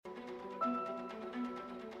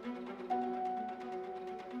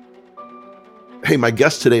Hey, my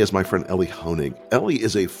guest today is my friend Elie Honig. Elie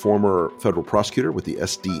is a former federal prosecutor with the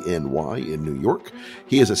SDNY in New York.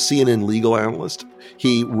 He is a CNN legal analyst.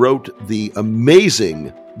 He wrote the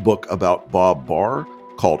amazing book about Bob Barr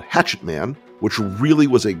called Hatchet Man, which really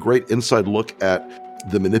was a great inside look at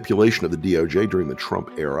the manipulation of the DOJ during the Trump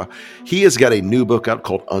era. He has got a new book out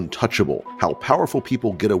called Untouchable: How Powerful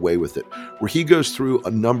People Get Away with It, where he goes through a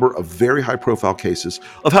number of very high-profile cases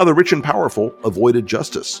of how the rich and powerful avoided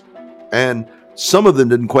justice. And some of them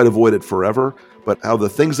didn't quite avoid it forever, but how the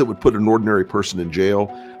things that would put an ordinary person in jail,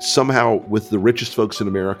 somehow with the richest folks in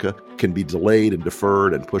America, can be delayed and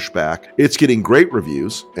deferred and pushed back. It's getting great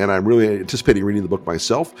reviews, and I'm really anticipating reading the book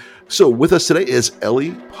myself. So with us today is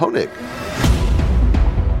Elie Honig.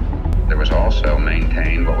 There was also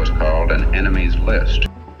maintained what was called an enemies list.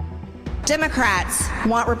 Democrats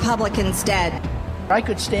want Republicans dead. I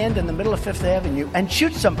could stand in the middle of Fifth Avenue and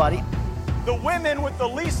shoot somebody. The women with the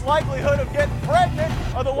least likelihood of getting pregnant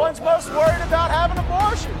are the ones most worried about having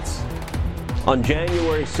abortions. On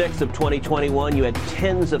January 6th of 2021, you had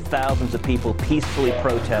tens of thousands of people peacefully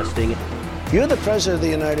protesting. You're the president of the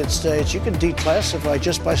United States. You can declassify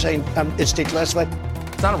just by saying it's declassified.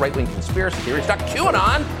 It's not a right-wing conspiracy theory. It's not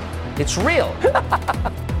QAnon. It's real.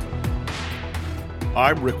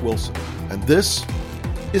 I'm Rick Wilson, and this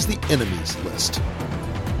is the Enemies List.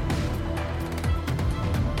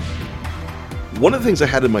 One of the things I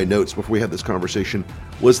had in my notes before we had this conversation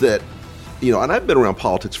was that, and I've been around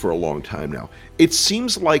politics for a long time now, it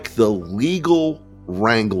seems like the legal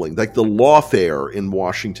wrangling, like the lawfare in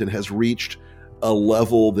Washington has reached a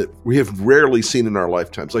level that we have rarely seen in our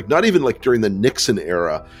lifetimes. Like not even like during the Nixon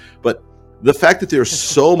era, but the fact that there's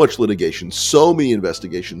so much litigation, so many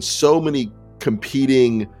investigations, so many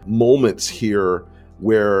competing moments here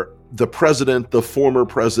where the president, the former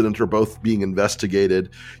president are both being investigated.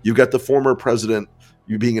 You've got the former president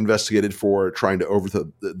being investigated for trying to overthrow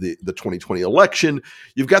the 2020 election.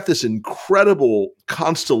 You've got this incredible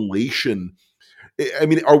constellation. I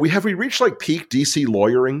mean, have we reached like peak DC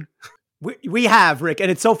lawyering? We have, Rick, and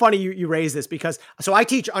it's so funny you raise this because I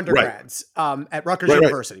teach undergrads at Rutgers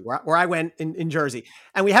University, where I went in Jersey,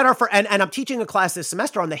 and we had and I'm teaching a class this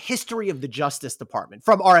semester on the history of the Justice Department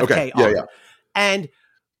from RFK on. And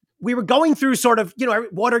we were going through sort of,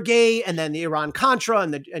 Watergate and then the Iran-Contra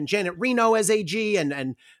and Janet Reno as AG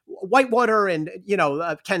and Whitewater and,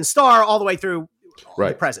 Ken Starr all the way through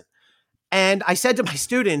the present. And I said to my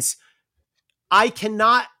students, I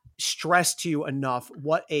cannot stress to you enough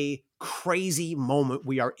what a crazy moment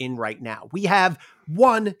we are in right now. We have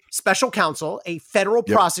one special counsel, a federal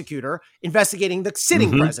prosecutor investigating the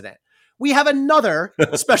sitting president. We have another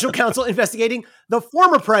special counsel investigating the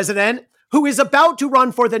former president who is about to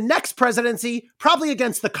run for the next presidency, probably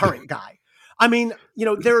against the current guy. I mean,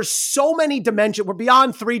 there's so many dimensions. We're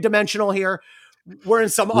beyond three-dimensional here. We're in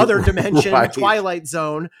some other dimension, Twilight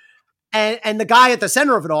Zone. And the guy at the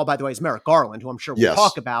center of it all, by the way, is Merrick Garland, who I'm sure we'll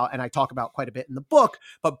talk about, and I talk about quite a bit in the book.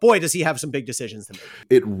 But boy, does he have some big decisions to make.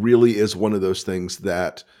 It really is one of those things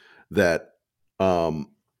that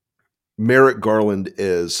Merrick Garland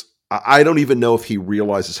is. I don't even know if he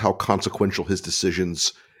realizes how consequential his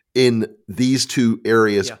decisions in these two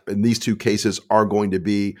areas, in these two cases, are going to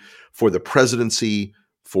be for the presidency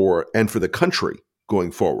and for the country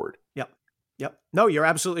going forward. Yep. No, you're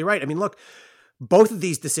absolutely right. I mean, look, both of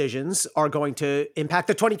these decisions are going to impact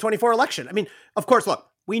the 2024 election. I mean, of course, look,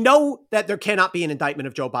 we know that there cannot be an indictment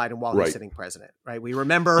of Joe Biden while he's sitting president, right? We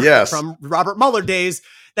remember from Robert Mueller days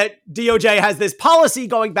that DOJ has this policy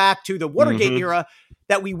going back to the Watergate era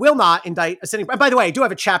that we will not indict a sitting. And by the way, I do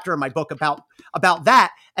have a chapter in my book about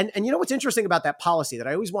that. And you know what's interesting about that policy that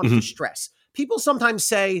I always wanted to stress? People sometimes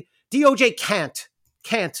say DOJ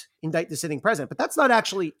can't indict the sitting president, but that's not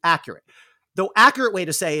actually accurate. The accurate way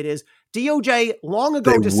to say it is DOJ long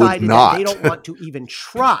ago decided that they don't want to even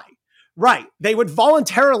try. Right. They would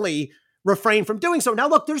voluntarily refrain from doing so. Now,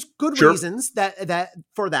 look, there's good reasons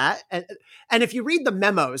for that. And if you read the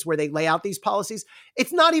memos where they lay out these policies,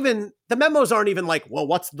 the memos aren't even like, well,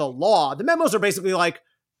 what's the law? The memos are basically like,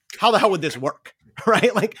 how the hell would this work?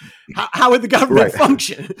 Right? Like, how would the government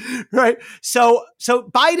function? Right? So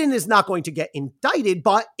Biden is not going to get indicted,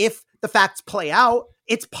 but if the facts play out,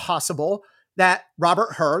 it's possible that Robert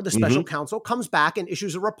Hur, the special counsel, comes back and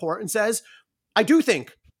issues a report and says, I do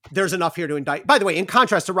think there's enough here to indict. By the way, in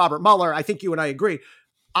contrast to Robert Mueller, I think you and I agree.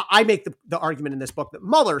 I make the argument in this book that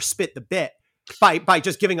Mueller spit the bit by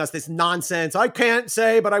just giving us this nonsense. I can't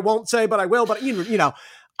say, but I won't say, but I will. But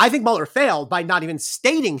I think Mueller failed by not even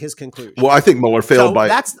stating his conclusion. Well, I think Mueller failed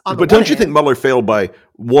but don't you think Mueller failed by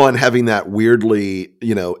one, having that weirdly,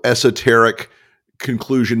 esoteric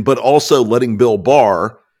conclusion, but also letting Bill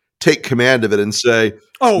Barr take command of it and say,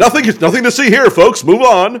 nothing to see here, folks. Move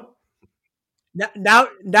on.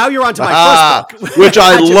 Now you're on to my first book. Which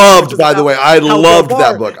I loved, by the way. I loved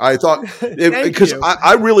that book. I thought, because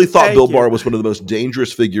I really thought Bill Barr was one of the most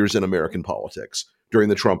dangerous figures in American politics during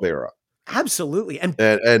the Trump era. Absolutely.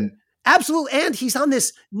 And absolutely. And he's on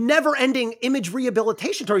this never-ending image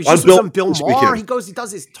rehabilitation tour. He's just on Bill Maher. He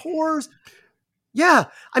does his tours. Yeah.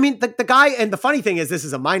 I mean, the guy, and the funny thing is, this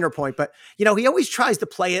is a minor point, but, he always tries to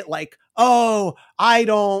play it like, I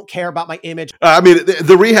don't care about my image. I mean,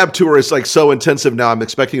 the rehab tour is like so intensive now, I'm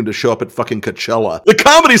expecting him to show up at fucking Coachella. The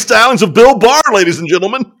comedy stylings of Bill Barr, ladies and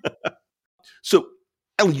gentlemen. So,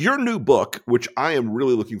 Ellie, your new book, which I am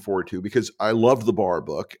really looking forward to because I loved the Barr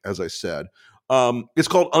book, as I said, it's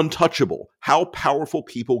called Untouchable: How Powerful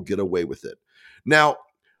People Get Away with It. Now,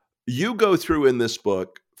 you go through in this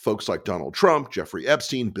book folks like Donald Trump, Jeffrey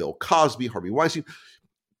Epstein, Bill Cosby, Harvey Weinstein.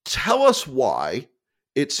 Tell us why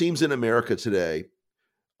it seems in America today,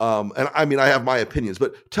 and I mean, I have my opinions,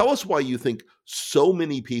 but tell us why you think so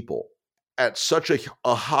many people at such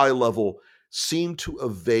a high level seem to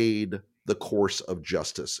evade the course of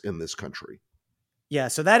justice in this country. Yeah,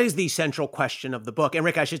 so that is the central question of the book. And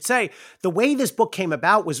Rick, I should say, the way this book came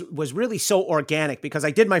about was really so organic, because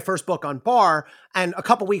I did my first book on Barr, and a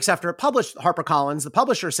couple weeks after it published, HarperCollins, the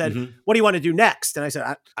publisher, said, what do you want to do next? And I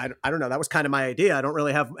said, I don't know. That was kind of my idea. I don't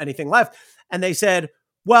really have anything left. And they said,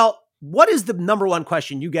 well, what is the number one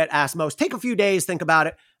question you get asked most? Take a few days, think about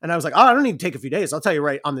it. And I was like, I don't need to take a few days. I'll tell you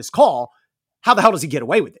right on this call, how the hell does he get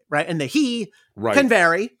away with it? Right. And the he can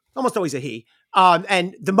vary, almost always a he.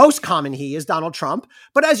 And the most common he is Donald Trump.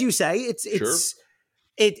 But as you say, it's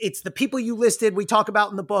the people you listed, we talk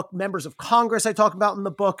about in the book, members of Congress I talk about in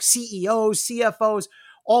the book, CEOs, CFOs,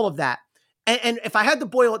 all of that. And if I had to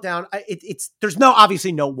boil it down, there's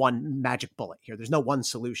obviously no one magic bullet here. There's no one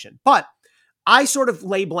solution. But I sort of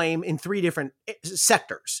lay blame in three different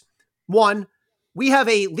sectors. One, we have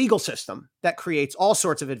a legal system that creates all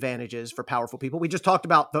sorts of advantages for powerful people. We just talked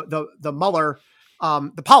about the Mueller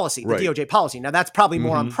the policy, the DOJ policy. Now that's probably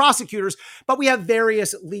more on prosecutors, but we have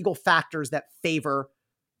various legal factors that favor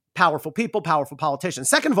powerful people, powerful politicians.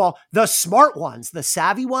 Second of all, the smart ones, the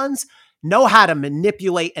savvy ones, know how to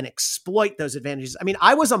manipulate and exploit those advantages. I mean,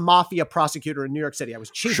 I was a mafia prosecutor in New York City. I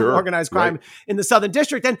was chief of organized crime in the Southern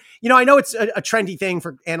District. And, I know it's a trendy thing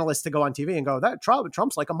for analysts to go on TV and go, that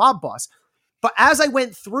Trump's like a mob boss. But as I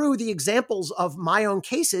went through the examples of my own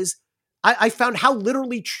cases, I found how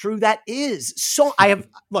literally true that is. So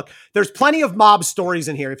there's plenty of mob stories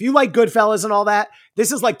in here. If you like Goodfellas and all that,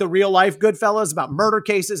 this is like the real life Goodfellas about murder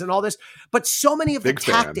cases and all this. But so many of the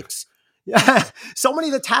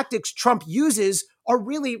tactics Trump uses are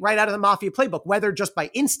really right out of the mafia playbook, whether just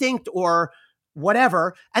by instinct or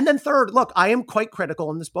whatever. And then third, look, I am quite critical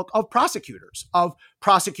in this book of prosecutors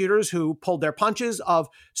who pulled their punches, of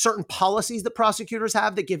certain policies that prosecutors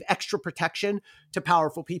have that give extra protection to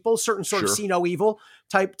powerful people, certain sort of see no evil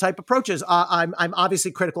type approaches. I'm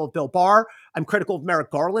obviously critical of Bill Barr. I'm critical of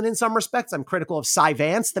Merrick Garland in some respects. I'm critical of Cy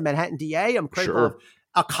Vance, the Manhattan DA. I'm critical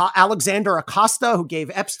of Alexander Acosta, who gave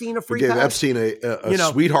Epstein a free pass. Gave Epstein a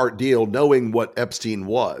sweetheart deal, knowing what Epstein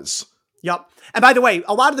was. Yep. And by the way,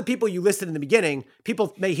 a lot of the people you listed in the beginning,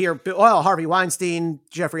 people may hear, Harvey Weinstein,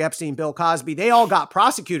 Jeffrey Epstein, Bill Cosby, they all got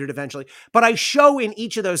prosecuted eventually. But I show in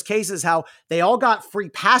each of those cases how they all got free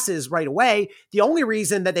passes right away. The only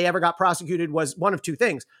reason that they ever got prosecuted was one of two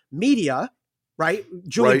things. Media, right?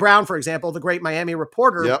 Julie Brown, for example, the great Miami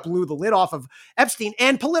reporter, blew the lid off of Epstein,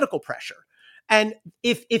 and political pressure. And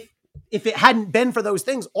if it hadn't been for those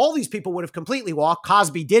things, all these people would have completely walked.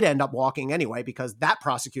 Cosby did end up walking anyway, because that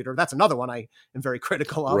prosecutor, that's another one I am very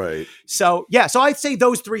critical of. Right. So I'd say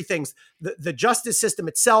those three things: the justice system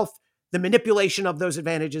itself, the manipulation of those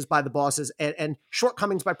advantages by the bosses, and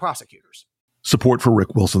shortcomings by prosecutors. Support for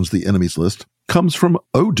Rick Wilson's The Enemies List comes from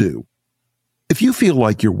Odoo. If you feel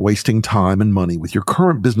like you're wasting time and money with your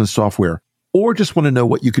current business software, or just want to know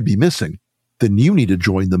what you could be missing, then you need to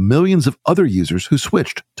join the millions of other users who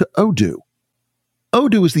switched to Odoo.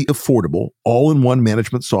 Odoo is the affordable, all-in-one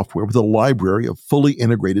management software with a library of fully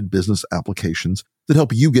integrated business applications that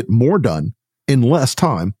help you get more done in less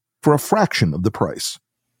time for a fraction of the price.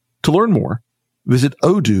 To learn more, visit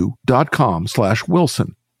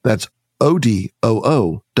odoo.com/Wilson. That's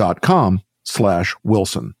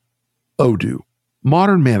odoo.com/Wilson. Odoo.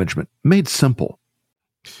 Modern management made simple.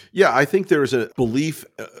 Yeah, I think there's a belief,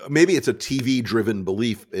 maybe it's a TV-driven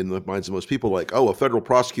belief in the minds of most people, like, a federal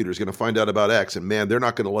prosecutor is going to find out about X, and man, they're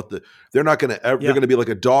not going to they're going to be like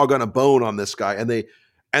a dog on a bone on this guy, and they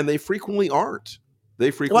frequently aren't.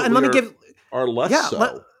 They frequently are less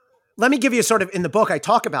so. let me give you sort of, in the book, I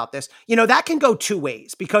talk about this, that can go two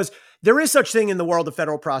ways, because there is such thing in the world of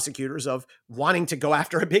federal prosecutors of wanting to go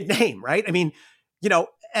after a big name, right? I mean,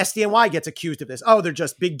 SDNY gets accused of this. Oh, they're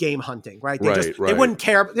just big game hunting, right? They wouldn't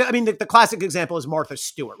care. I mean, the classic example is Martha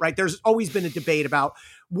Stewart, right? There's always been a debate about,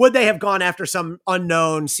 would they have gone after some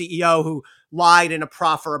unknown CEO who lied in a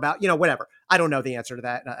proffer about, whatever. I don't know the answer to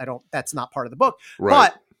that. That's not part of the book.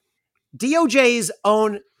 Right. But DOJ's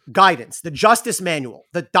own guidance, the Justice Manual,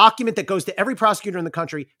 the document that goes to every prosecutor in the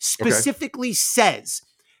country, specifically says,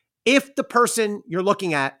 if the person you're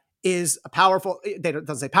looking at is a powerful, they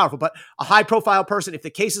doesn't say powerful, but a high profile person, if the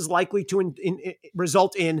case is likely to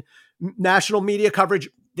result in national media coverage,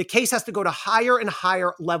 the case has to go to higher and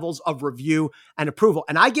higher levels of review and approval.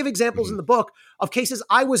 And I give examples in the book of cases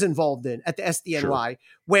I was involved in at the SDNY,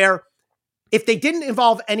 where if they didn't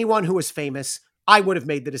involve anyone who was famous, I would have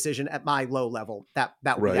made the decision at my low level that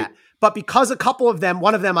would be that. But because a couple of them,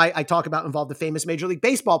 one of them I talk about involved a famous Major League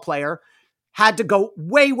Baseball player, had to go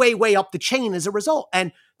way, way, way up the chain as a result.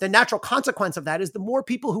 And the natural consequence of that is the more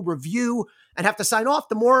people who review and have to sign off,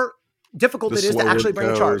 the more difficult it is to actually bring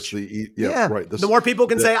a charge. The more people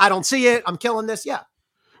can say, I don't see it, I'm killing this. Yeah.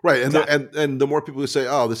 Right. And, and the more people who say,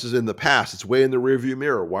 oh, this is in the past, it's way in the rearview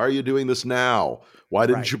mirror. Why are you doing this now? Why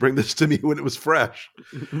didn't you bring this to me when it was fresh?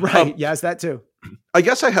 Right. Yes, that too. I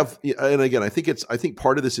guess I have, and again, I think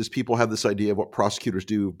part of this is people have this idea of what prosecutors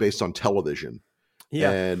do based on television.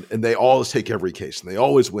 Yeah. And they always take every case, and they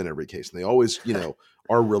always win every case, and they always,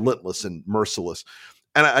 are relentless and merciless.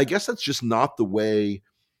 And I guess that's just not the way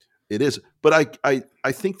it is. But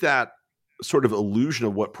I think that sort of illusion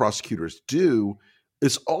of what prosecutors do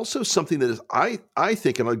is also something that is, I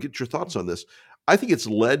think, and I'll get your thoughts on this, I think it's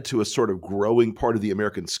led to a sort of growing part of the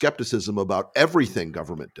American skepticism about everything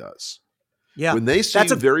government does. Yeah. When they see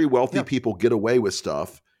very wealthy people get away with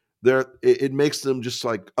stuff, it makes them just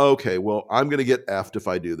like, okay, well, I'm going to get effed if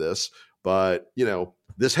I do this, but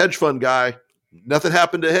this hedge fund guy, nothing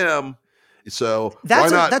happened to him, so why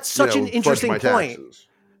not? That's such an interesting point.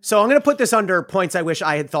 So I'm going to put this under points I wish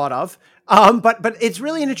I had thought of, but it's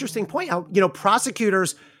really an interesting point. How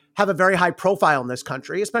prosecutors have a very high profile in this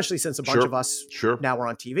country, especially since a bunch of us now we're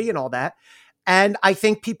on TV and all that. And I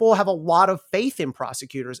think people have a lot of faith in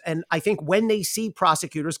prosecutors. And I think when they see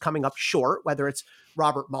prosecutors coming up short, whether it's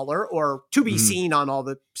Robert Mueller or to be seen on all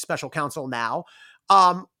the special counsel now,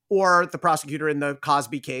 or the prosecutor in the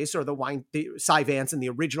Cosby case or the Cy Vance in the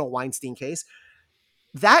original Weinstein case,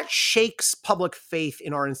 that shakes public faith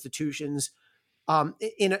in our institutions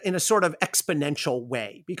in a sort of exponential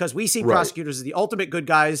way, because we see prosecutors as the ultimate good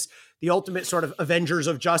guys, the ultimate sort of avengers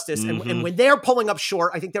of justice. And when they're pulling up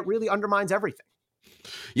short, I think that really undermines everything.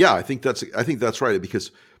 Yeah, I think that's right,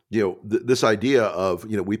 because this idea of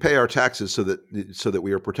we pay our taxes so that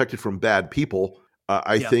we are protected from bad people.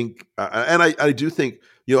 I think, and I do think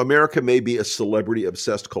America may be a celebrity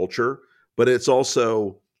obsessed culture, but it's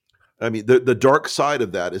also, I mean, the dark side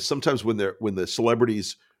of that is sometimes when the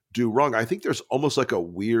celebrities do wrong, I think there's almost like a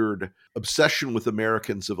weird obsession with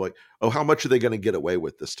Americans of like, oh, how much are they going to get away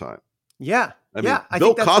with this time? Yeah. I mean,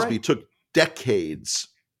 Bill Cosby took decades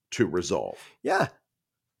to resolve. Yeah.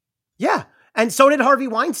 Yeah. And so did Harvey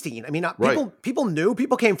Weinstein. I mean, people knew,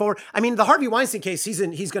 people came forward. I mean, the Harvey Weinstein case,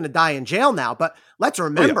 he's going to die in jail now, but let's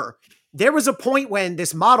remember, there was a point when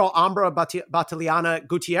this model, Ambra Batiliana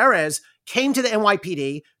Gutierrez, came to the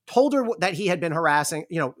NYPD, told her that he had been harassing,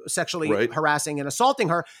 sexually harassing and assaulting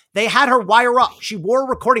her. They had her wire up. She wore a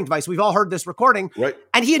recording device. We've all heard this recording. Right.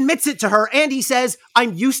 And he admits it to her, and he says,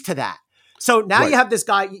 I'm used to that. So now you have this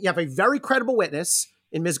guy, you have a very credible witness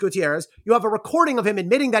in Ms. Gutierrez. You have a recording of him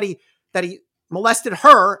admitting that he molested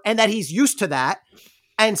her and that he's used to that.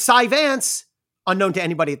 And Cy Vance, unknown to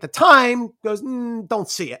anybody at the time, goes, don't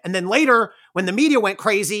see it. And then later, when the media went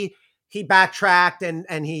crazy, he backtracked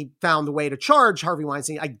and he found a way to charge Harvey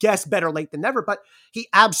Weinstein. I guess better late than never, but he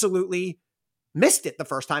absolutely missed it the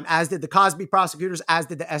first time, as did the Cosby prosecutors, as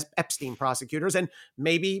did the Epstein prosecutors. And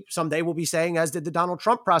maybe someday we'll be saying, as did the Donald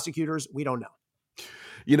Trump prosecutors. We don't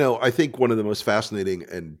know. I think one of the most fascinating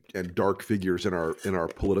and dark figures in our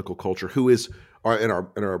political culture, who is in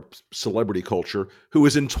our celebrity culture, who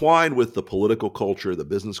is entwined with the political culture, the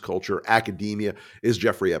business culture, academia, is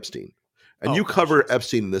Jeffrey Epstein. And you cover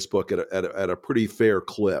Epstein in this book at a pretty fair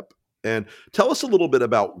clip. And tell us a little bit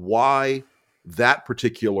about why that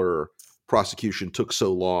particular prosecution took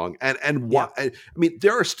so long, and why. I mean,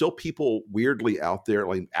 there are still people weirdly out there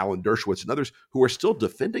like Alan Dershowitz and others who are still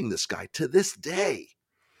defending this guy to this day.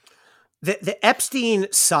 The Epstein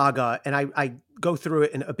saga, and I go through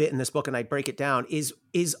it a bit in this book and I break it down, is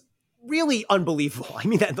really unbelievable. I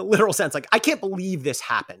mean that in the literal sense. Like, I can't believe this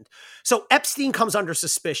happened. So Epstein comes under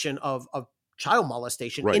suspicion of child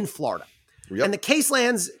molestation in Florida. Yep. And the case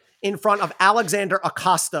lands in front of Alexander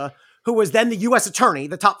Acosta, who was then the U.S. attorney,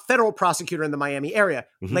 the top federal prosecutor in the Miami area,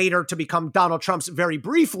 later to become Donald Trump's, very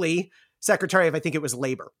briefly, secretary of, I think it was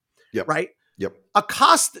Labor. Yep. Right? Yep.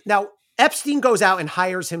 Acosta, now Epstein goes out and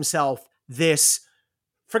hires himself this,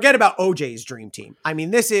 forget about OJ's dream team. I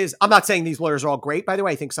mean, I'm not saying these lawyers are all great, by the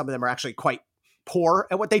way. I think some of them are actually quite poor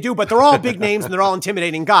at what they do, but they're all big names and they're all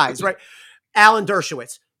intimidating guys, right? Alan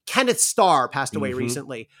Dershowitz, Kenneth Starr passed away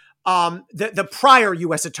recently. The prior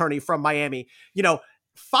U.S. attorney from Miami,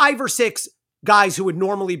 5 or 6 guys who would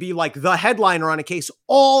normally be like the headliner on a case,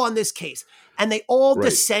 all on this case. And they all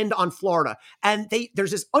descend on Florida. And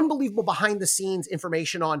there's this unbelievable behind the scenes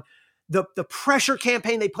information on the pressure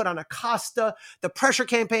campaign they put on Acosta, the pressure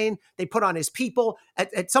campaign they put on his people.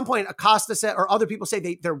 At some point, Acosta said, or other people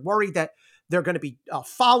say they're worried that they're going to be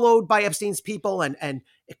followed by Epstein's people and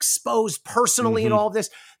exposed personally in all of this.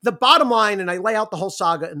 The bottom line, and I lay out the whole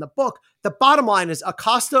saga in the book, the bottom line is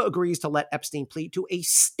Acosta agrees to let Epstein plead to a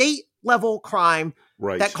state level crime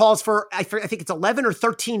that calls for, I think it's 11 or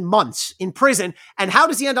 13 months in prison. And how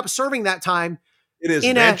does he end up serving that time? It is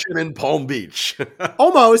mansion in Palm Beach.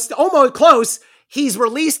 almost close. He's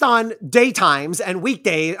released on daytimes and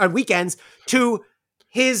weekends to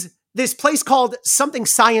this place called something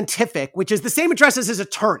Scientific, which is the same address as his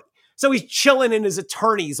attorney. So he's chilling in his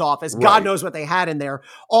attorney's office. God knows what they had in there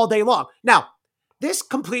all day long. Now, this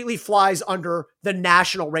completely flies under the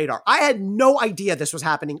national radar. I had no idea this was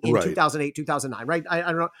happening in 2008, 2009, right? I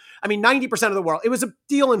don't know. I mean, 90% of the world, it was a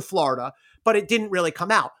deal in Florida, but it didn't really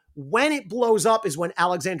come out. When it blows up is when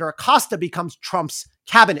Alexander Acosta becomes Trump's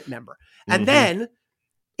cabinet member. And then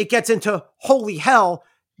it gets into holy hell,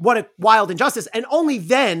 what a wild injustice. And only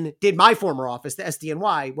then did my former office, the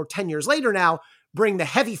SDNY, we're 10 years later now, bring the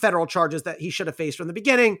heavy federal charges that he should have faced from the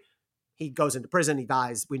beginning. He goes into prison, he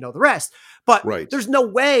dies, we know the rest. But there's no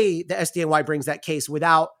way the SDNY brings that case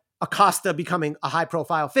without Acosta becoming a high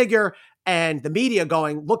profile figure and the media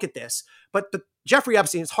going, look at this. But the Jeffrey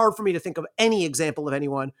Epstein, it's hard for me to think of any example of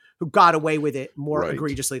anyone who got away with it more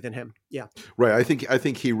egregiously than him. Yeah. Right. I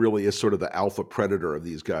think he really is sort of the alpha predator of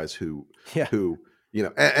these guys who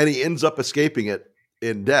and he ends up escaping it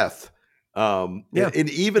in death. And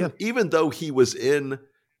even though he was in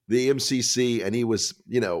the MCC and he was,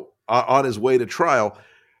 on his way to trial,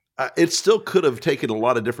 it still could have taken a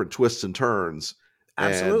lot of different twists and turns.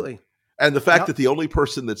 Absolutely. And the fact that the only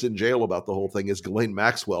person that's in jail about the whole thing is Ghislaine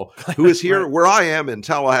Maxwell, who is here where I am in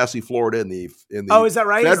Tallahassee, Florida, in the is that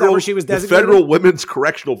right? Is that where she was designated? The Federal Women's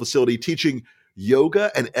Correctional Facility, teaching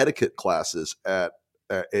yoga and etiquette classes at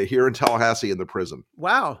here in Tallahassee in the prison.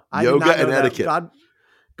 Wow, yoga and etiquette.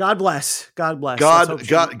 God bless. God bless. God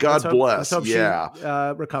bless. Let's hope she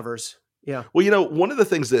recovers. Yeah. Well, one of the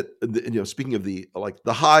things that speaking of the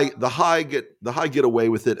high get away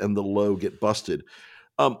with it and the low get busted.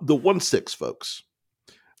 The 1-6 folks.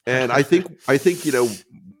 And I think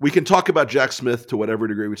we can talk about Jack Smith to whatever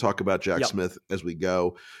degree we talk about Jack Smith as we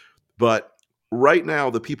go. But right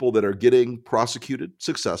now, the people that are getting prosecuted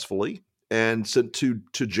successfully and sent to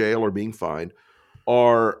jail or being fined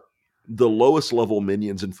are the lowest level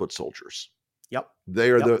minions and foot soldiers. Yep.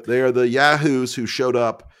 They are the yahoos who showed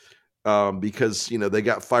up because they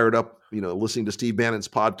got fired up listening to Steve Bannon's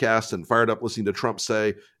podcast and fired up listening to Trump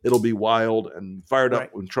say it'll be wild and fired up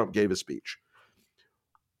when Trump gave a speech.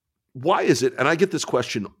 Why is it? And I get this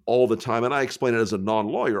question all the time, and I explain it as a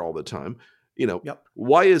non-lawyer all the time.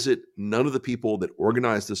 Why is it none of the people that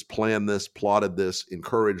organized this, planned this, plotted this,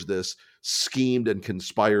 encouraged this, schemed and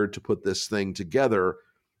conspired to put this thing together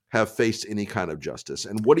have faced any kind of justice?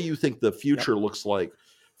 And what do you think the future looks like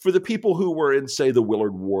for the people who were in, say, the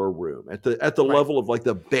Willard War Room at the level of like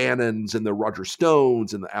the Bannons and the Roger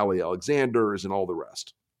Stones and the Ali Alexanders and all the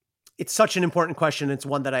rest? It's such an important question. It's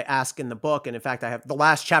one that I ask in the book. And in fact, I have the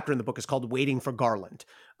last chapter in the book is called Waiting for Garland.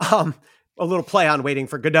 A little play on Waiting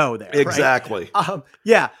for Godot there. Exactly. Right?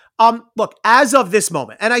 Look, as of this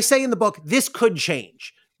moment, and I say in the book, this could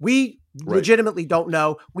change. We legitimately don't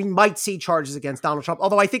know. We might see charges against Donald Trump,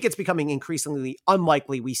 although I think it's becoming increasingly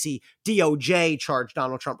unlikely we see DOJ charge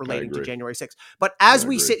Donald Trump relating to January 6th. But as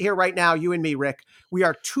we sit here right now, you and me, Rick, we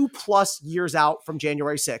are 2+ years out from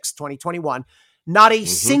January 6th, 2021. Not a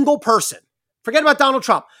single person, forget about Donald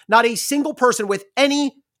Trump, not a single person with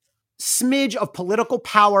any smidge of political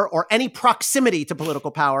power or any proximity to political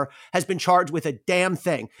power has been charged with a damn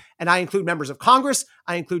thing. And I include members of Congress.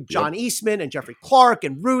 I include John Eastman and Jeffrey Clark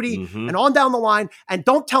and Rudy and on down the line. And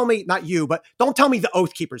don't tell me, not you, but don't tell me the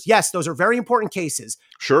Oath Keepers. Yes, those are very important cases.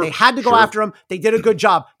 Sure. They had to go after them. They did a good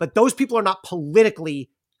job. But those people are not politically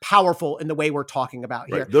powerful in the way we're talking about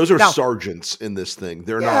here. Those are sergeants in this thing.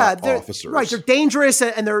 They're not officers. Right. They're dangerous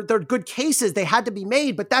and they're good cases. They had to be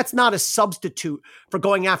made, but that's not a substitute for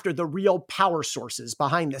going after the real power sources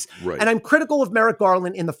behind this. Right. And I'm critical of Merrick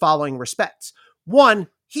Garland in the following respects. One,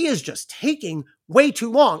 he is just taking way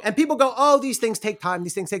too long. And people go, oh, these things take time.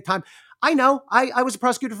 These things take time. I know. I was a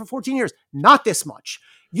prosecutor for 14 years. Not this much.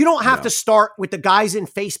 You don't have to start with the guys in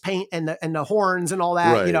face paint and the horns and all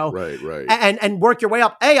that, and work your way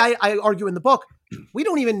up. I argue in the book, we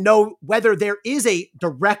don't even know whether there is a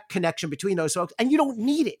direct connection between those folks, and you don't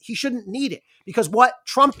need it. He shouldn't need it, because what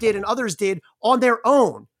Trump did and others did on their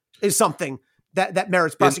own is something that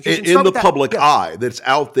merits prosecution. In the public eye, that's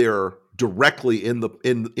out there directly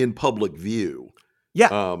in public view.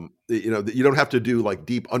 Yeah. You don't have to do like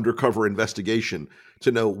deep undercover investigation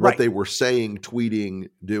to know what they were saying, tweeting,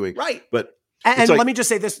 doing. Right. But let me just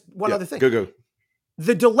say this one other thing. Go.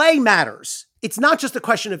 The delay matters. It's not just a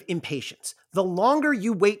question of impatience. The longer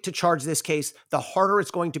you wait to charge this case, the harder it's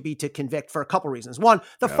going to be to convict for a couple reasons. One,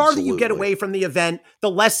 the farther you get away from the event, the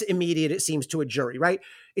less immediate it seems to a jury, right?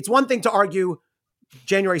 It's one thing to argue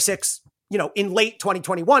January 6th, in late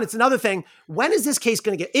 2021. It's another thing. When is this case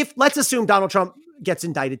going to get, let's assume Donald Trump gets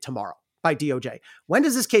indicted tomorrow by DOJ. When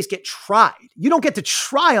does this case get tried? You don't get to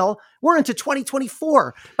trial. We're into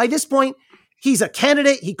 2024. By this point, he's a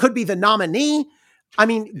candidate. He could be the nominee. I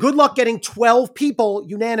mean, good luck getting 12 people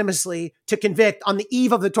unanimously to convict on the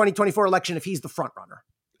eve of the 2024 election if he's the front runner.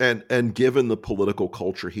 And given the political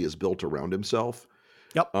culture he has built around himself,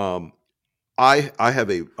 I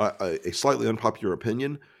have a slightly unpopular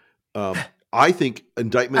opinion. I think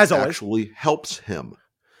indictment actually helps him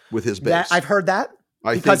with his base. I've heard that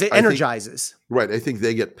because it energizes. I think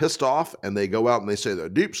they get pissed off and they go out and they say the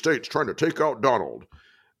deep state's trying to take out Donald.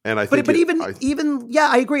 And I think,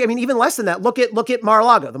 I agree. I mean, even less than that. Look at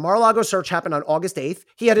Mar-a-Lago. The Mar-a-Lago search happened on August 8th.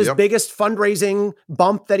 He had his biggest fundraising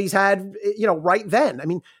bump that he's had, right then. I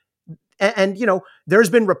mean, and there's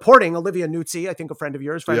been reporting. Olivia Nuzzi, I think a friend of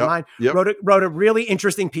yours, of mine, wrote a really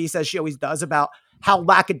interesting piece, as she always does, about how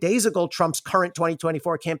lackadaisical Trump's current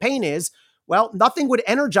 2024 campaign is. Well, nothing would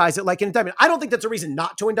energize it like an indictment. I don't think that's a reason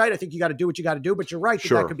not to indict. I think you got to do what you got to do, but you're right.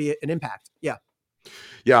 That could be an impact. Yeah.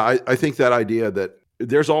 Yeah. I think that idea that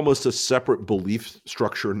there's almost a separate belief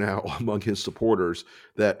structure now among his supporters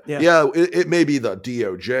that, it may be the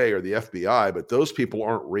DOJ or the FBI, but those people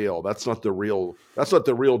aren't real. That's not the real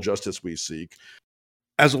justice we seek.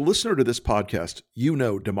 As a listener to this podcast,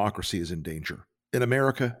 democracy is in danger in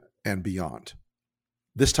America and beyond.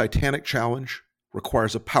 This titanic challenge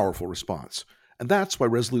requires a powerful response, and that's why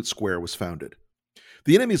Resolute Square was founded.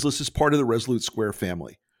 The Enemies List is part of the Resolute Square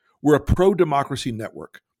family. We're a pro-democracy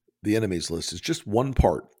network. The Enemies List is just one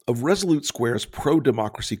part of Resolute Square's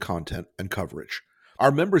pro-democracy content and coverage.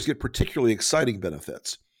 Our members get particularly exciting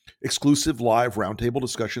benefits: exclusive live roundtable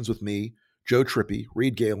discussions with me, Joe Trippi,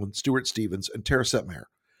 Reed Galen, Stuart Stevens, and Tara Setmeyer.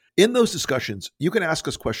 In those discussions, you can ask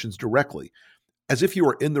us questions directly, as if you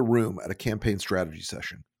were in the room at a campaign strategy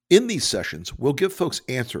session. In these sessions, we'll give folks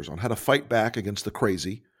answers on how to fight back against the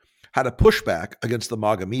crazy, how to push back against the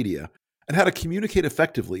MAGA media, and how to communicate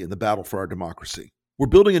effectively in the battle for our democracy. We're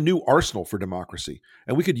building a new arsenal for democracy,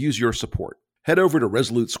 and we could use your support. Head over to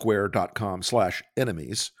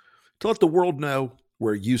resolutesquare.com/enemies to let the world know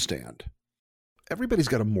where you stand. Everybody's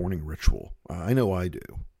got a morning ritual. I know I do.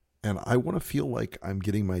 And I want to feel like I'm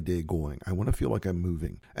getting my day going. I want to feel like I'm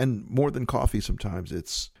moving. And more than coffee, sometimes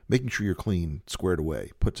it's making sure you're clean, squared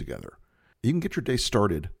away, put together. You can get your day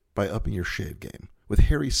started by upping your shave game with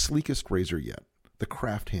Harry's sleekest razor yet, the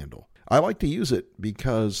Craft Handle. I like to use it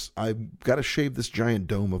because I've got to shave this giant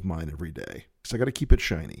dome of mine every day. So I got to keep it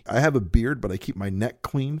shiny. I have a beard, but I keep my neck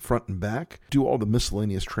clean front and back, do all the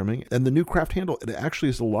miscellaneous trimming. And the new Craft Handle, it actually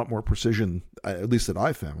is a lot more precision, at least that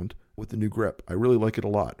I found, with the new grip. I really like it a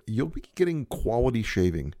lot. You'll be getting quality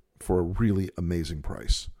shaving for a really amazing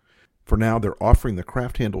price. For now, they're offering the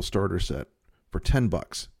Craft Handle starter set for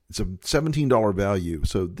 $10. It's a $17 value,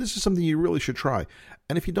 so this is something you really should try.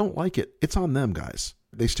 And if you don't like it, it's on them, guys.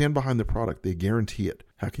 They stand behind the product. They guarantee it.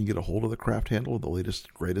 How can you get a hold of the Craft Handle, the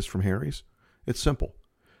latest, greatest from Harry's? It's simple.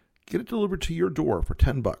 Get it delivered to your door for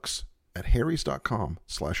 $10 at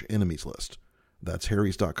harrys.com/enemieslist. That's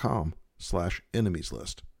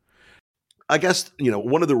harrys.com/enemieslist. I guess,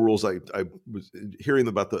 one of the rules I was hearing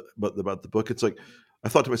about the book, it's like, I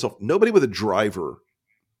thought to myself, nobody with a driver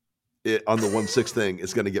on the 1-6 thing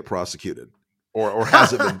is going to get prosecuted, or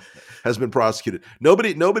has been prosecuted.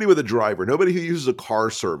 Nobody with a driver, nobody who uses a car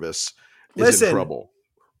service is in trouble.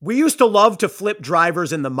 We used to love to flip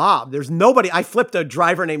drivers in the mob. There's nobody. I flipped a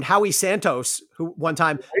driver named Howie Santos who one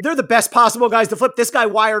time. They're the best possible guys to flip. This guy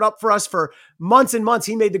wired up for us for months and months.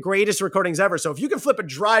 He made the greatest recordings ever. So if you can flip a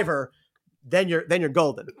driver, then you're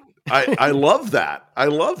golden. I love that. I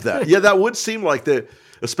love that. Yeah, that would seem like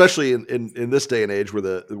especially in this day and age where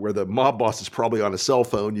the mob boss is probably on a cell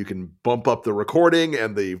phone, you can bump up the recording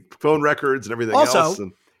and the phone records and everything else.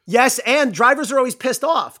 Yes, and drivers are always pissed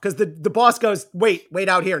off because the boss goes, wait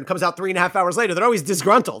out here, and comes out 3.5 hours later. They're always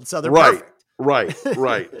disgruntled, so they're perfect.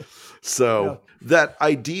 Right. So that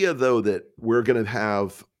idea, though, that we're going to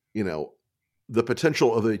have, the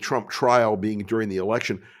potential of a Trump trial being during the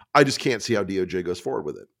election, I just can't see how DOJ goes forward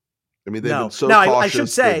with it. I mean, they've been so cautious. I should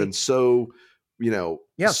say, they've been so,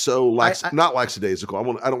 so not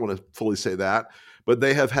lackadaisical. I don't want to fully say that, but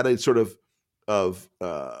they have had a sort of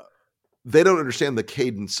they don't understand the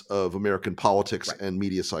cadence of American politics and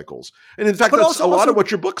media cycles. And in fact, that's a lot of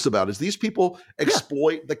what your book's about is these people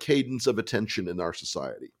exploit the cadence of attention in our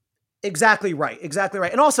society. Exactly right.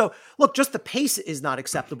 And also, look, just the pace is not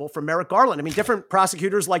acceptable for Merrick Garland. I mean, different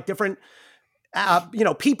prosecutors like different,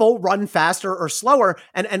 people run faster or slower.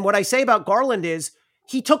 And what I say about Garland is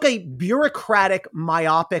he took a bureaucratic,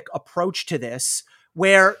 myopic approach to this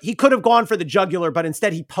where he could have gone for the jugular, but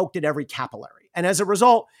instead he poked at every capillary. And as a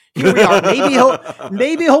result, here we are.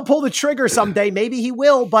 Maybe he'll pull the trigger someday. Maybe he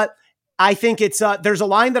will. But I think it's there's a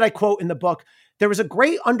line that I quote in the book. There was a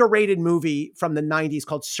great underrated movie from the 90s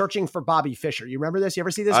called Searching for Bobby Fischer. You remember this? You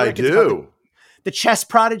ever see this? I do. The chess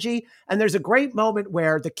prodigy. And there's a great moment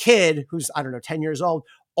where the kid, who's, 10 years old,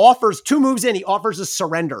 offers 2 moves in. He offers a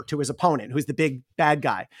surrender to his opponent, who's the big bad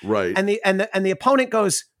guy. Right. And the opponent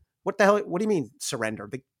goes, what the hell? What do you mean surrender?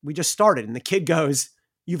 We just started. And the kid goes,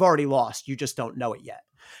 you've already lost. You just don't know it yet.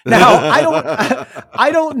 Now,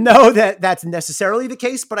 I don't know that that's necessarily the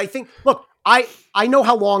case, but I think, look, I know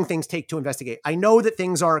how long things take to investigate. I know that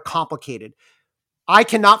things are complicated. I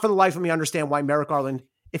cannot for the life of me understand why Merrick Garland,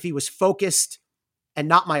 if he was focused and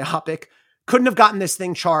not myopic, couldn't have gotten this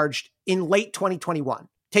thing charged in late 2021,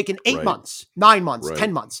 taken 8 months, 9 months,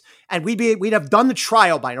 10 months, and we'd have done the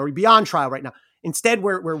trial by now. We'd be on trial right now. Instead,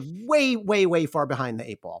 we're way, way, way far behind the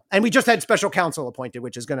 8 ball. And we just had special counsel appointed,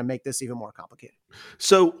 which is going to make this even more complicated.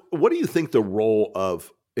 So what do you think the role of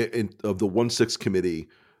the 1-6 committee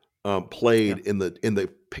played in the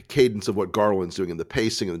cadence of what Garland's doing and the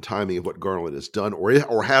pacing and the timing of what Garland has done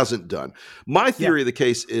or hasn't done? My theory of the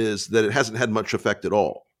case is that it hasn't had much effect at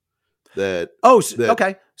all.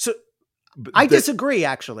 Okay. So I disagree,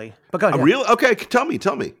 actually. But go ahead. Really? Okay. Tell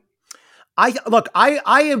me.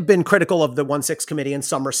 I have been critical of the 1-6 committee in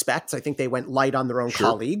some respects. I think they went light on their own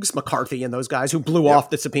colleagues, McCarthy and those guys who blew off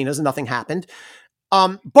the subpoenas and nothing happened.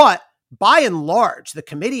 But by and large, the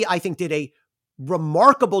committee, I think, did a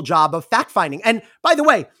remarkable job of fact-finding. And by the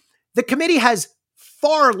way, the committee has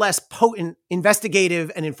far less potent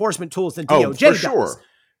investigative and enforcement tools than DOJ does. Sure.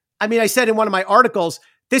 I mean, I said in one of my articles,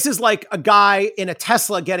 this is like a guy in a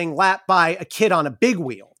Tesla getting lapped by a kid on a big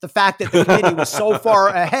wheel. The fact that the committee was so far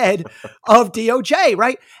ahead of DOJ,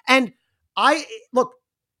 right? And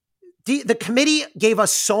the committee gave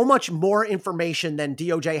us so much more information than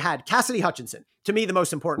DOJ had. Cassidy Hutchinson, to me, the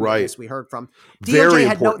most important witness we heard from. DOJ Very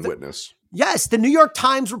important witness. Yes, the New York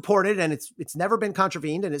Times reported, and it's never been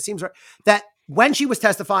contravened, and it seems right, that when she was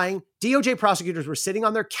testifying, DOJ prosecutors were sitting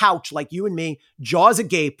on their couch like you and me, jaws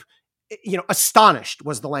agape, astonished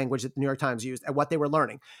was the language that the New York Times used at what they were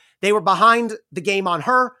learning. They were behind the game on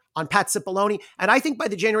her, on Pat Cipollone. And I think by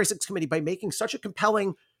the January 6th committee, by making such a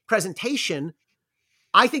compelling presentation,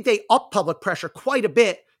 I think they upped public pressure quite a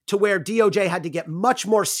bit to where DOJ had to get much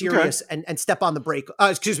more serious and step on the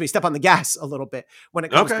step on the gas a little bit when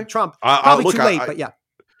it comes to Trump. Probably too late, but yeah.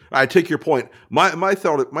 I take your point. My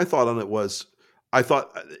thought on it was, I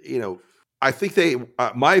think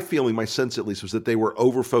my sense at least was that they were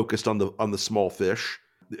over focused on the small fish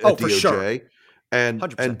at DOJ, sure. and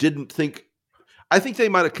 100%. Didn't think. I think they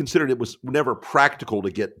might have considered it was never practical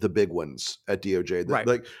to get the big ones at DOJ. Right.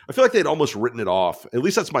 Like I feel like they'd almost written it off. At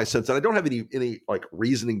least that's my sense, and I don't have any like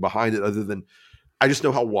reasoning behind it other than I just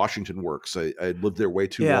know how Washington works. I lived there way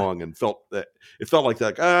too long and felt that it felt like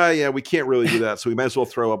we can't really do that, so we might as well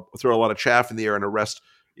throw a lot of chaff in the air and arrest.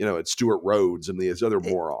 It's Stuart Rhodes and these other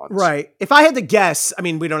morons. Right. If I had to guess, I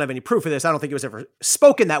mean, we don't have any proof of this. I don't think it was ever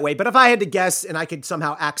spoken that way. But if I had to guess and I could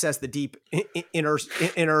somehow access the deep inner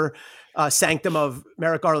sanctum of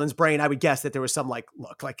Merrick Garland's brain, I would guess that there was some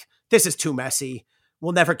look, this is too messy.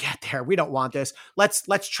 We'll never get there. We don't want this.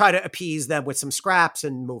 Let's try to appease them with some scraps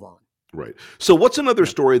and move on. Right. So what's another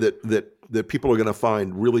story that people are going to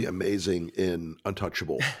find really amazing in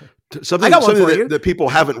Untouchable? Something that people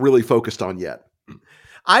haven't really focused on yet.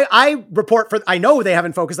 I know they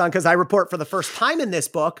haven't focused on, because I report for the first time in this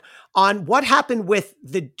book on what happened with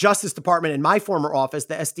the Justice Department in my former office,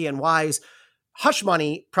 the SDNY's hush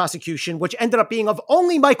money prosecution, which ended up being of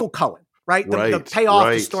only Michael Cohen, right? The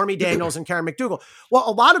payoff to Stormy Daniels and Karen McDougal. Well,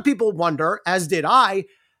 a lot of people wonder, as did I,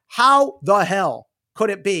 how the hell could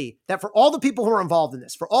it be that for all the people who are involved in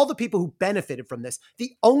this, for all the people who benefited from this,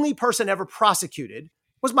 the only person ever prosecuted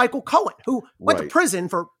was Michael Cohen, who went to prison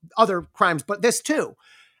for other crimes, but this too.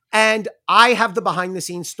 And I have the behind the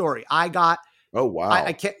scenes story. I got, oh, wow.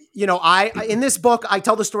 I can't, in this book, I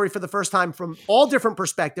tell the story for the first time from all different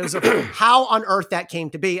perspectives of how on earth that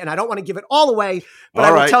came to be. And I don't want to give it all away, but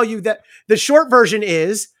I will tell you that the short version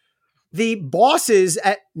is the bosses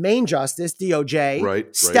at Main Justice,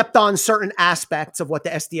 DOJ, stepped on certain aspects of what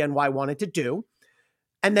the SDNY wanted to do.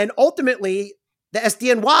 And then ultimately, the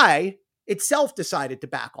SDNY itself decided to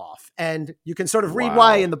back off. And you can sort of read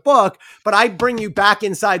why in the book, but I bring you back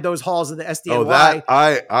inside those halls of the SDNY. Oh,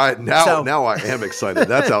 that now I am excited.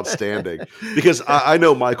 That's outstanding, because I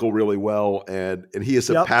know Michael really well, and he is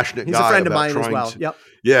a passionate guy. He's a friend of mine as well.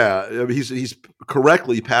 Yeah, I mean, he's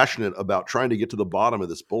correctly passionate about trying to get to the bottom of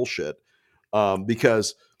this bullshit,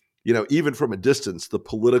 because even from a distance, the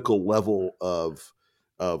political level of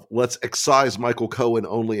let's excise Michael Cohen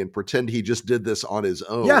only and pretend he just did this on his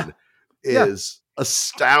own is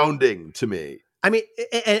astounding to me. I mean,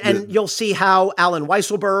 and you'll see how Alan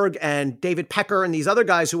Weisselberg and David Pecker and these other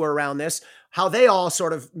guys who are around this, how they all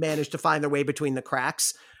sort of managed to find their way between the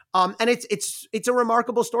cracks. And it's a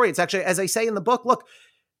remarkable story. It's actually, as I say in the book, look,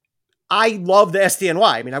 I love the SDNY.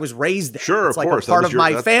 I mean, I was raised there. Sure, it's of like course. a part of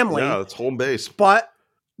my family. Yeah, it's home base. But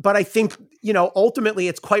I think, ultimately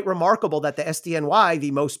it's quite remarkable that the SDNY,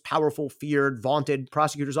 the most powerful, feared, vaunted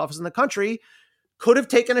prosecutor's office in the country, could have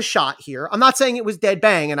taken a shot here. I'm not saying it was dead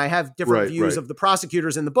bang, and I have different views of the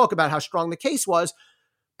prosecutors in the book about how strong the case was,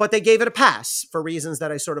 but they gave it a pass for reasons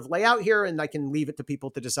that I sort of lay out here, and I can leave it to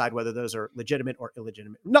people to decide whether those are legitimate or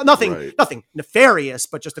illegitimate. Nothing nefarious,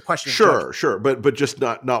 but just a question of judgment. Sure, but just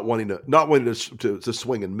not wanting to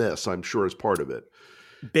swing and miss, I'm sure, is part of it.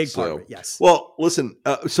 Big part of it, yes. Well, listen,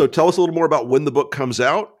 so tell us a little more about when the book comes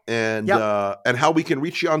out and how we can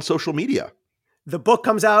reach you on social media. The book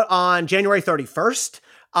comes out on January 31st.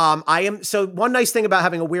 So one nice thing about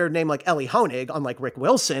having a weird name like Ellie Honig, unlike Rick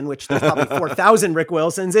Wilson, which there's probably 4,000 Rick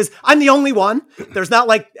Wilsons, is I'm the only one. There's not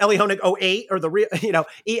like Ellie Honig 08 or the real,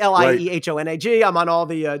 ELIEHONAG. I'm on all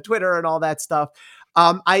the Twitter and all that stuff.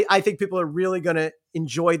 I think people are really going to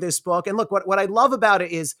enjoy this book. And look, what I love about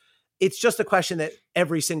it is it's just a question that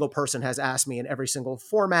every single person has asked me in every single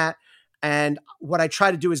format. And what I try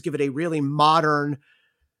to do is give it a really modern,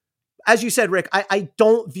 as you said, Rick, I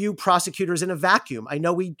don't view prosecutors in a vacuum. I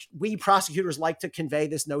know we prosecutors like to convey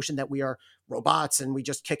this notion that we are robots and we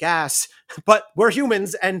just kick ass, but we're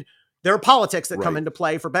humans and there are politics that come into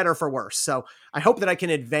play for better or for worse. So I hope that I can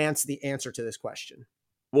advance the answer to this question.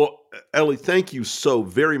 Well, Ellie, thank you so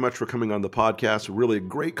very much for coming on the podcast. Really a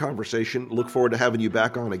great conversation. Look forward to having you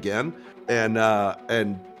back on again. And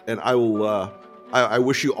I will. I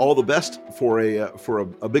wish you all the best for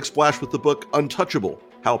a big splash with the book Untouchable: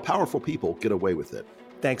 How Powerful People Get Away with It.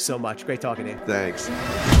 Thanks so much. Great talking to you. Thanks.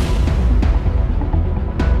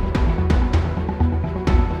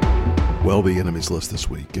 Well, the enemies list this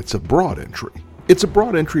week, it's a broad entry. It's a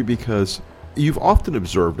broad entry because you've often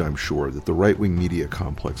observed, I'm sure, that the right-wing media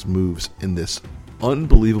complex moves in this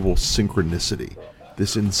unbelievable synchronicity,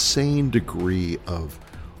 this insane degree of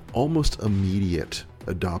almost immediate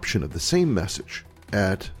adoption of the same message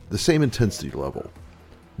at the same intensity level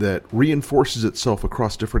that reinforces itself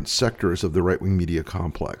across different sectors of the right-wing media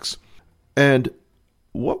complex. And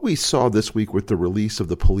what we saw this week with the release of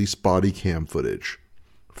the police body cam footage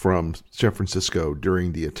from San Francisco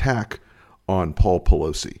during the attack on Paul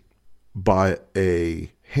Pelosi by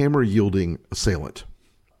a hammer-yielding assailant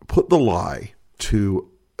put the lie to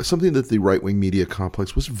something that the right-wing media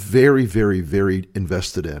complex was very, very, very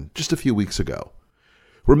invested in just a few weeks ago.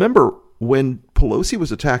 Remember when Pelosi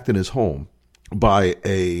was attacked in his home by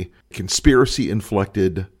a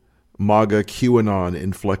conspiracy-inflected, MAGA,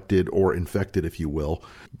 QAnon-inflected, or infected, if you will,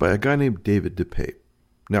 by a guy named David DePape.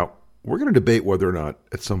 Now, we're going to debate whether or not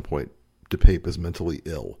at some point DePape is mentally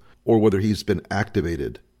ill or whether he's been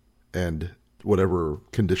activated and whatever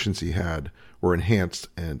conditions he had were enhanced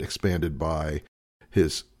and expanded by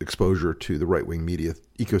his exposure to the right-wing media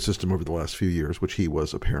ecosystem over the last few years, which he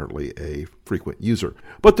was apparently a frequent user.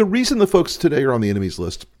 But the reason the folks today are on the enemies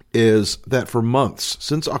list is that for months,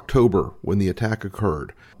 since October, when the attack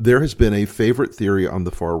occurred, there has been a favorite theory on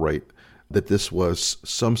the far right that this was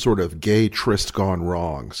some sort of gay tryst gone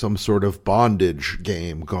wrong, some sort of bondage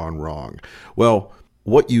game gone wrong. Well,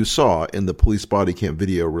 what you saw in the police body cam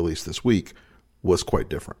video released this week was quite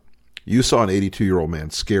different. You saw an 82-year-old man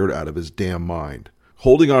scared out of his damn mind,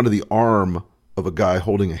 holding onto the arm of a guy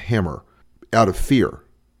holding a hammer out of fear.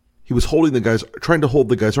 He was trying to hold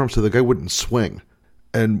the guy's arm so the guy wouldn't swing.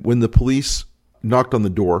 And when the police knocked on the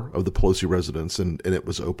door of the Pelosi residence and it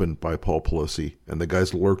was opened by Paul Pelosi and the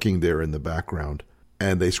guy's lurking there in the background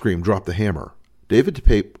and they scream, "Drop the hammer," David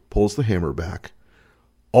DePape pulls the hammer back,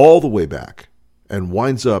 all the way back, and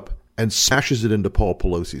winds up and smashes it into Paul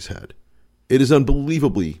Pelosi's head. It is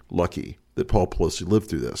unbelievably lucky that Paul Pelosi lived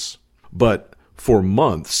through this. But for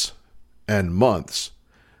months and months,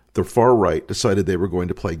 the far right decided they were going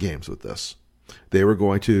to play games with this. They were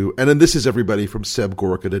going to, and then this is everybody from Seb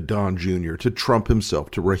Gorka to Don Jr. to Trump himself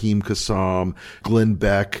to Raheem Kassam, Glenn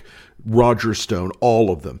Beck, Roger Stone,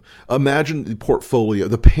 all of them. Imagine the portfolio,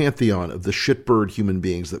 the pantheon of the shitbird human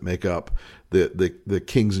beings that make up the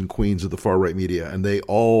kings and queens of the far right media, and they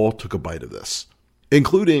all took a bite of this,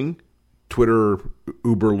 including Twitter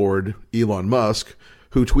Uber Lord Elon Musk,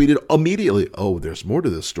 who tweeted immediately, "Oh, there's more to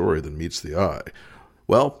this story than meets the eye."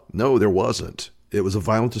 Well, no, there wasn't. It was a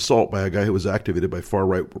violent assault by a guy who was activated by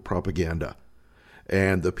far-right propaganda.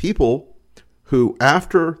 And the people who,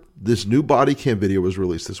 after this new body cam video was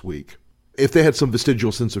released this week, if they had some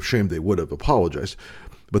vestigial sense of shame, they would have apologized,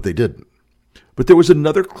 but they didn't. But there was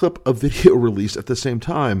another clip of video released at the same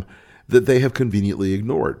time that they have conveniently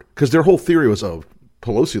ignored. Because their whole theory was, oh,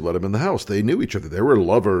 Pelosi let him in the house. They knew each other. They were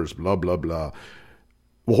lovers, blah, blah, blah.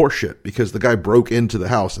 Well, horseshit, because the guy broke into the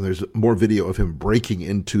house, and there's more video of him breaking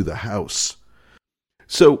into the house.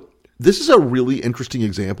 So this is a really interesting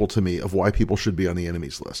example to me of why people should be on the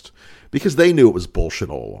enemies list, because they knew it was bullshit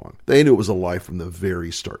all along. They knew it was a lie from the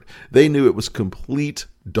very start. They knew it was complete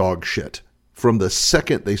dog shit from the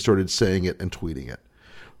second they started saying it and tweeting it.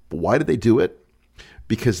 But why did they do it?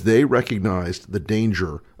 Because they recognized the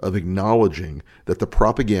danger of acknowledging that the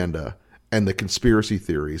propaganda and the conspiracy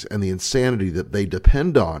theories and the insanity that they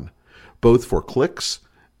depend on, both for clicks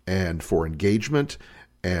and for engagement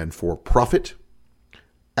and for profit,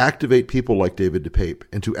 activate people like David DePape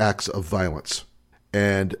into acts of violence.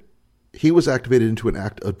 And he was activated into an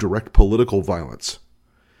act of direct political violence.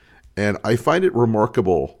 And I find it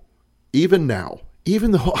remarkable, even now,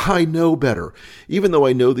 even though I know better, even though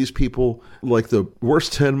I know these people like the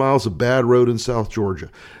worst 10 miles of bad road in South Georgia,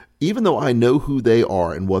 even though I know who they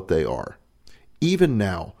are and what they are, even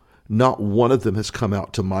now, not one of them has come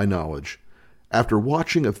out, to my knowledge, after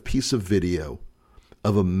watching a piece of video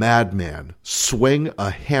of a madman swing a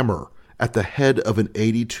hammer at the head of an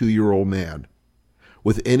 82-year-old man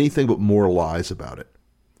with anything but more lies about it,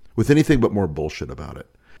 with anything but more bullshit about it.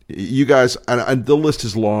 You guys, and the list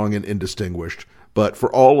is long and indistinguished, but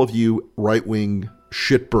for all of you right-wing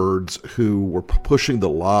shitbirds who were pushing the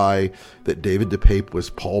lie that David DePape was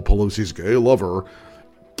Paul Pelosi's gay lover,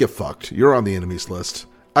 get fucked. You're on the enemies list.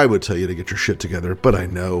 I would tell you to get your shit together, but I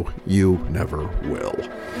know you never will.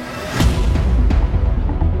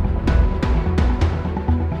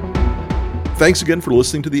 Thanks again for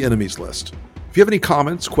listening to the enemies list. If you have any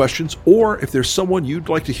comments, questions, or if there's someone you'd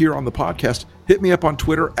like to hear on the podcast, hit me up on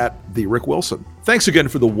Twitter at @TheRickWilson. Thanks again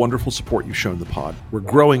for the wonderful support you've shown the pod. We're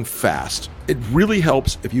growing fast. It really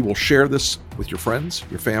helps if you will share this with your friends,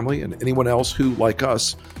 your family, and anyone else who, like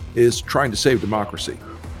us, is trying to save democracy.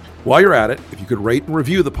 While you're at it, if you could rate and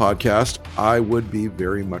review the podcast, I would be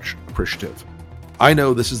very much appreciative. I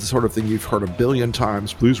know this is the sort of thing you've heard a billion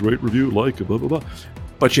times. Please rate, review, like, blah, blah, blah.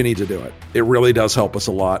 But you need to do it. It really does help us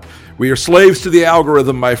a lot. We are slaves to the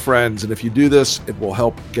algorithm, my friends, and if you do this, it will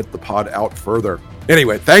help get the pod out further.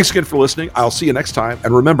 Anyway, thanks again for listening. I'll see you next time,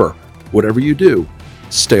 and remember, whatever you do,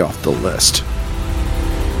 stay off the list.